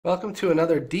Welcome to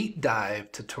another deep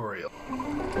dive tutorial.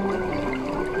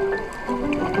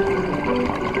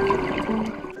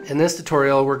 In this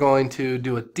tutorial, we're going to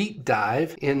do a deep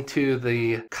dive into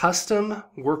the custom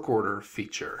work order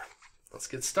feature. Let's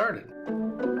get started.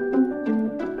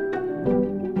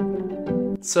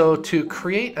 So to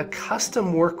create a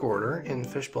custom work order in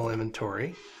Fishbowl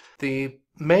inventory, the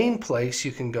main place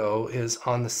you can go is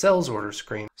on the sales order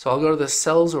screen. So I'll go to the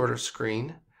sales order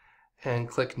screen and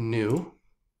click New.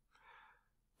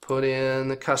 Put in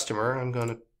the customer I'm going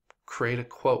to create a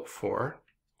quote for,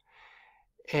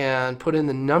 and put in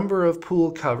the number of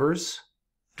pool covers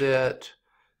that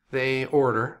they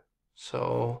order.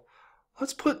 So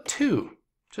let's put 2,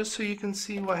 just so you can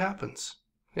see what happens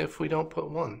if we don't put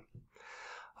 1.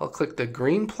 I'll click the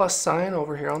green plus sign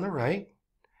over here on the right,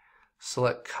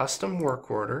 select custom work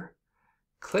order,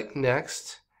 click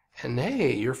next, and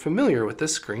hey, you're familiar with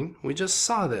this screen. We just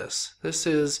saw this. This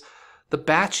is the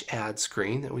batch add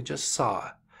screen that we just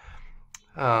saw.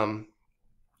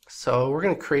 So we're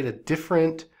going to create a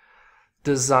different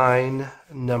design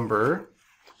number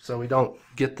so we don't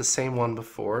get the same one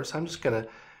before. So I'm just going to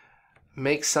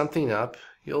make something up.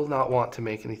 You'll not want to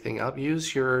make anything up.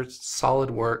 Use your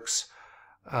SolidWorks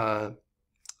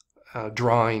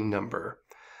drawing number.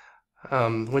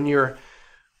 When you're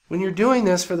doing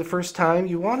this for the first time,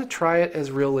 you want to try it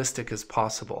as realistic as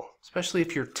possible, especially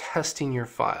if you're testing your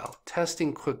file,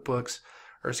 testing QuickBooks,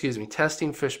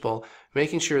 testing Fishbowl,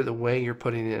 making sure the way you're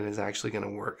putting it in is actually going to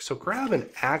work. So grab an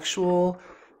actual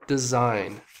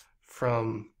design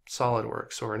from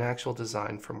SolidWorks or an actual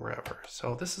design from wherever.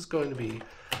 So this is going to be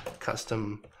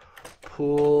custom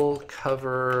pool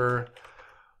cover.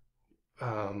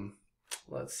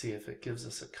 Let's see if it gives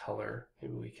us a color.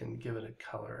 Maybe we can give it a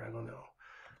color. I don't know.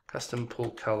 Custom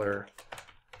pool color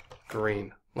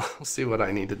green. We'll see what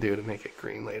I need to do to make it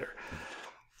green later.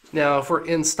 Now, if we're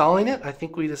installing it, I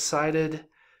think we decided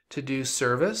to do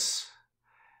service,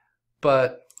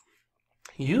 but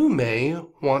you may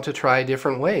want to try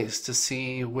different ways to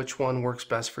see which one works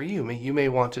best for you. You may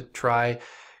want to try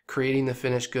creating the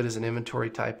finished good as an inventory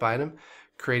type item,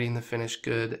 creating the finished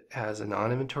good as a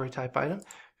non-inventory type item,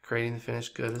 creating the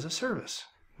finished good as a service,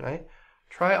 right?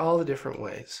 Try all the different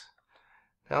ways.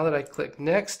 Now that I click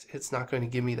next, it's not going to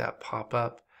give me that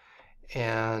pop-up,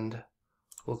 and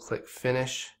we'll click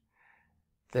finish.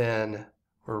 Then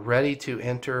we're ready to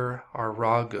enter our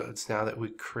raw goods now that we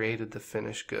created the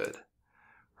finished good.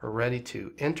 We're ready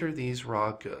to enter these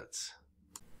raw goods.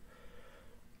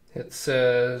 It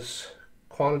says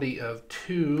quantity of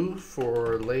 2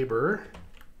 for labor.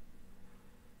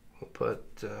 We'll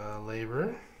put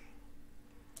labor.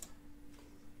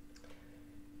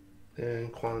 Then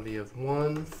quantity of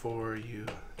 1 for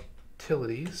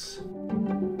utilities.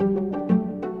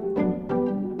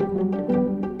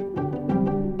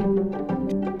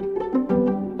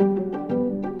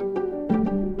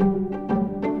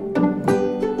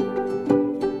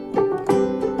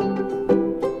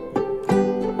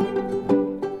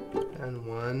 And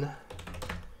 1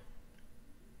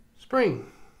 spring.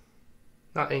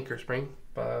 Not anchor spring,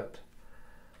 but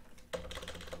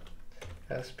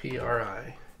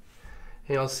SPRI.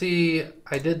 You'll see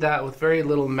I did that with very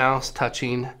little mouse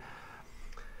touching.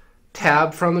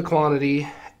 Tab from the quantity,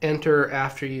 enter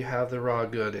after you have the raw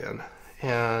good in.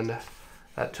 And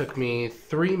that took me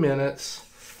 3 minutes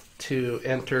to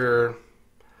enter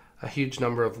a huge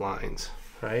number of lines,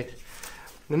 right?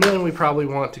 And then we probably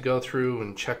want to go through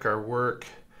and check our work,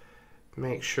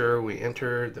 make sure we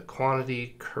entered the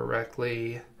quantity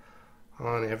correctly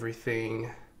on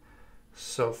everything.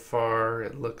 So far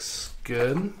it looks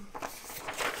good.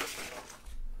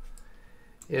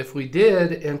 If we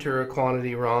did enter a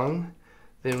quantity wrong,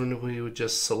 then we would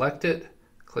just select it,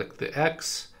 click the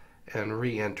X, and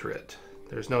re-enter it.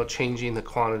 There's no changing the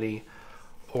quantity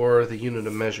or the unit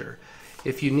of measure.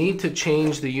 If you need to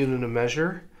change the unit of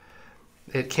measure,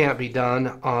 it can't be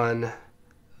done on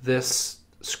this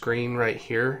screen right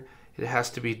here. It has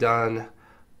to be done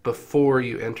before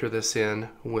you enter this in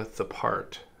with the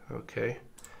part. Okay,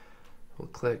 we'll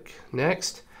click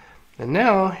next. And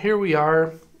now here we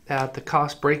are at the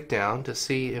cost breakdown to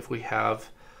see if we have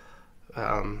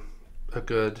a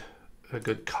good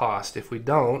cost. If we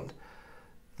don't,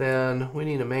 then we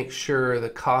need to make sure the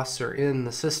costs are in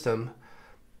the system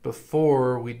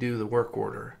before we do the work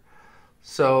order.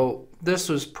 So this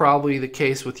was probably the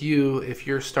case with you if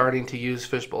you're starting to use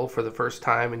Fishbowl for the first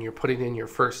time and you're putting in your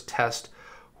first test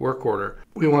work order.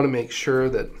 We want to make sure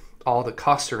that all the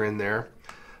costs are in there.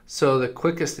 So the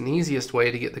quickest and easiest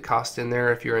way to get the cost in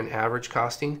there if you're in average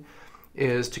costing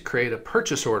is to create a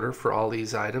purchase order for all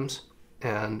these items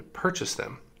and purchase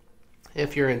them.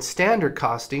 If you're in standard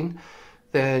costing,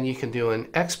 then you can do an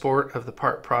export of the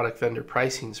part product vendor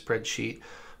pricing spreadsheet,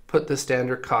 put the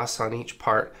standard costs on each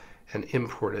part, and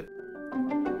import it.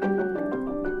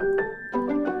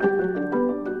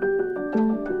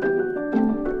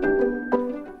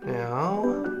 Now,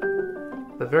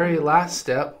 the very last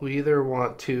step, we either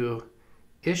want to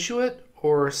issue it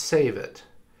or save it.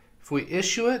 If we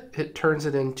issue it, it turns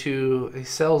it into a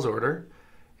sales order.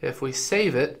 If we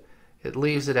save it, it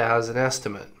leaves it as an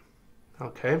estimate.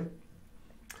 Okay?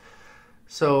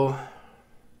 So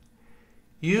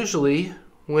usually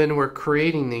when we're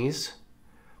creating these,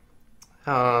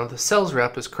 the sales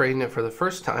rep is creating it for the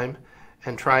first time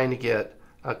and trying to get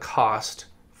a cost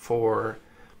for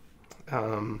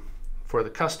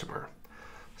the customer.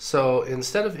 So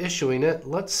instead of issuing it,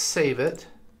 let's save it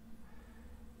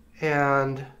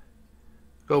and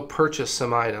go purchase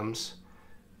some items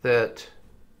that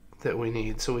we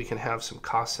need so we can have some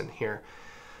costs in here.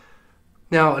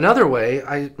 Now, another way,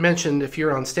 I mentioned if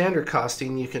you're on standard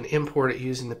costing, you can import it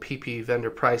using the PP vendor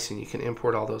pricing. You can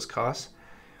import all those costs.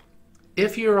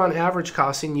 If you're on average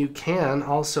costing, you can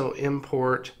also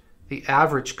import the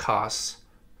average costs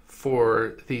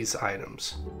for these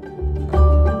items.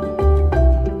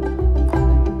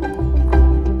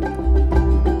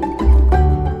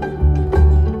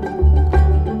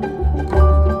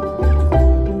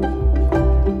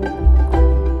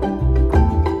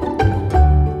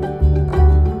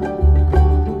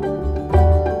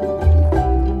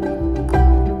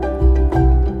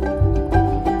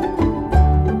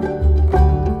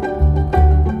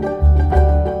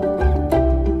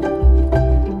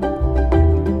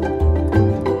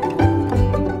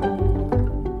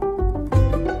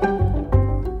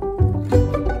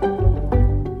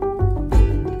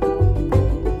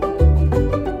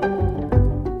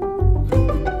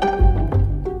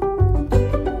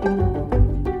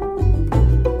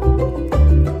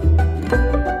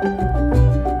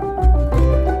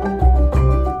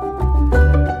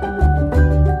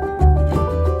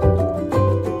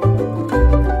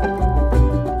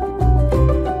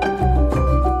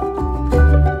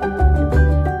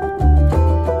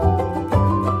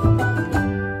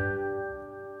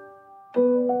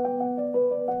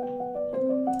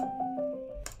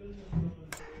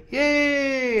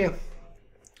 Yay!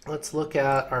 Let's look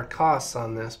at our costs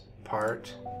on this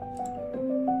part.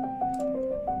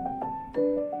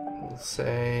 We'll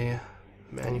say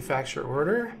manufacturer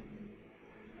order,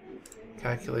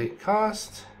 calculate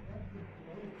cost.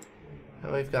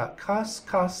 Now we've got costs.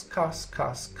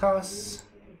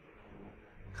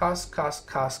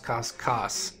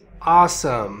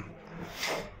 Awesome.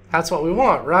 That's what we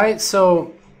want, right?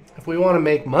 So if we want to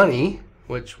make money,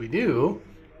 which we do,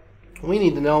 we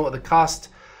need to know what the cost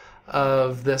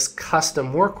of this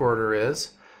custom work order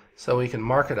is so we can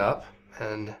mark it up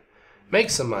and make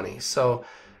some money. So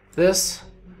this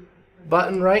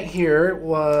button right here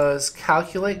was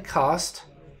calculate cost,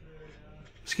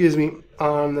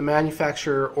 on the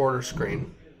manufacturer order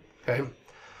screen. Okay,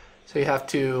 so you have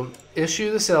to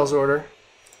issue the sales order,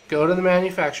 go to the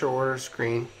manufacturer order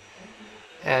screen,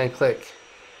 and click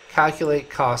calculate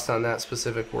cost on that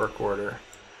specific work order.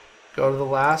 Go to the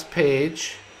last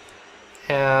page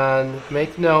and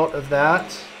make note of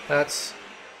that. That's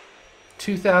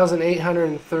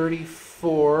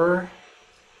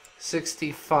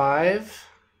 $2,834.65.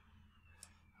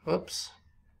 Whoops.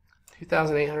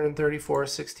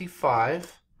 $2,834.65.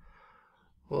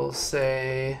 We'll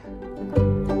say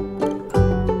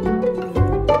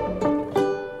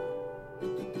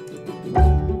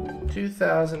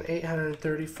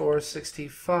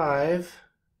 $2,834.65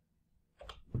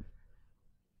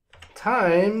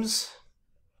 times,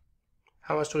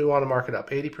 how much do we want to mark it up?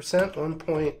 80%,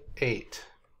 1.8.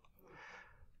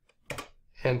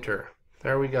 Enter.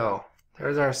 There we go.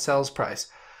 There's our sales price.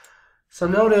 So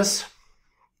notice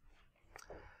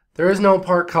there is no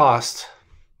part cost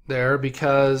there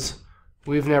because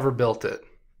we've never built it.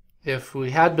 If we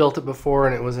had built it before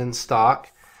and it was in stock,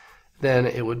 then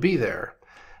it would be there.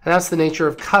 And that's the nature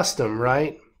of custom,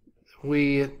 right?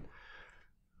 We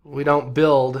don't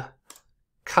build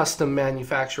custom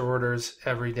manufacturer orders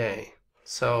every day.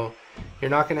 So you're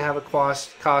not going to have a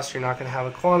cost, you're not going to have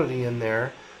a quantity in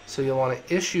there. So you'll want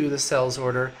to issue the sales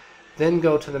order, then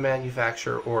go to the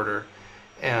manufacturer order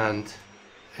and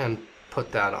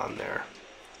put that on there.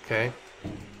 Okay?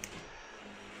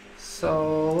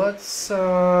 So let's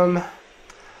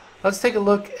take a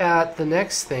look at the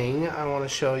next thing I want to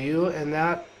show you, and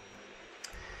that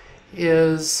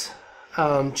is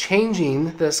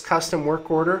changing this custom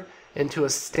work order into a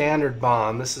standard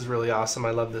BOM. This is really awesome.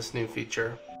 I love this new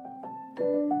feature.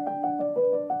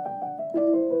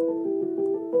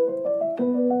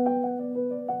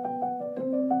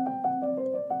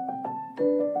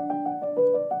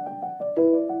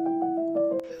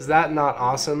 Is that not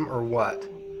awesome or what?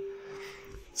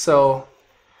 So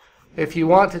if you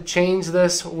want to change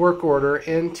this work order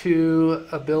into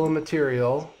a bill of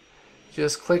material,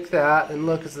 just click that and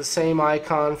look, it's the same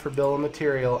icon for bill of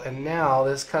material, and now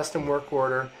this custom work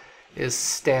order is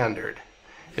standard.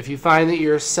 If you find that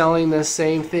you're selling this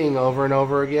same thing over and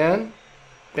over again,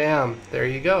 bam, there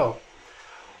you go.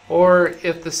 Or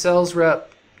if the sales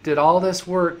rep did all this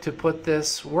work to put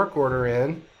this work order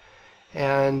in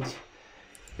and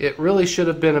it really should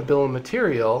have been a bill of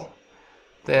material,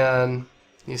 then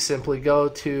you simply go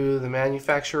to the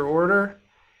manufacturer order,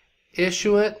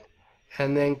 issue it,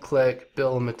 and then click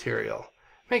bill of material.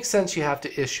 Makes sense you have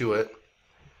to issue it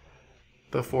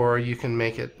before you can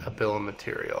make it a bill of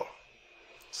material.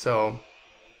 So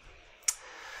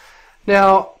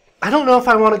now I don't know if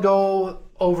I want to go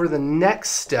over the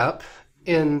next step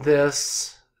in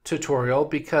this tutorial,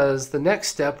 because the next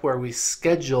step where we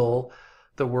schedule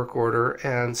the work order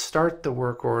and start the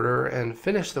work order and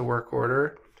finish the work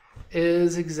order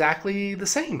is exactly the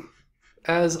same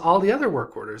as all the other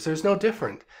work orders. There's no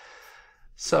different.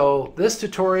 So this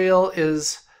tutorial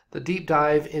is the deep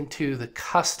dive into the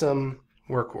custom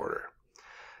work order.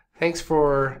 Thanks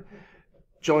for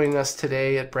joining us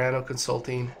today at Brando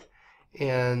Consulting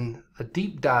in a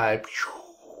deep dive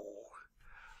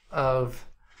of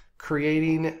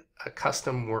creating a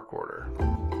custom work order.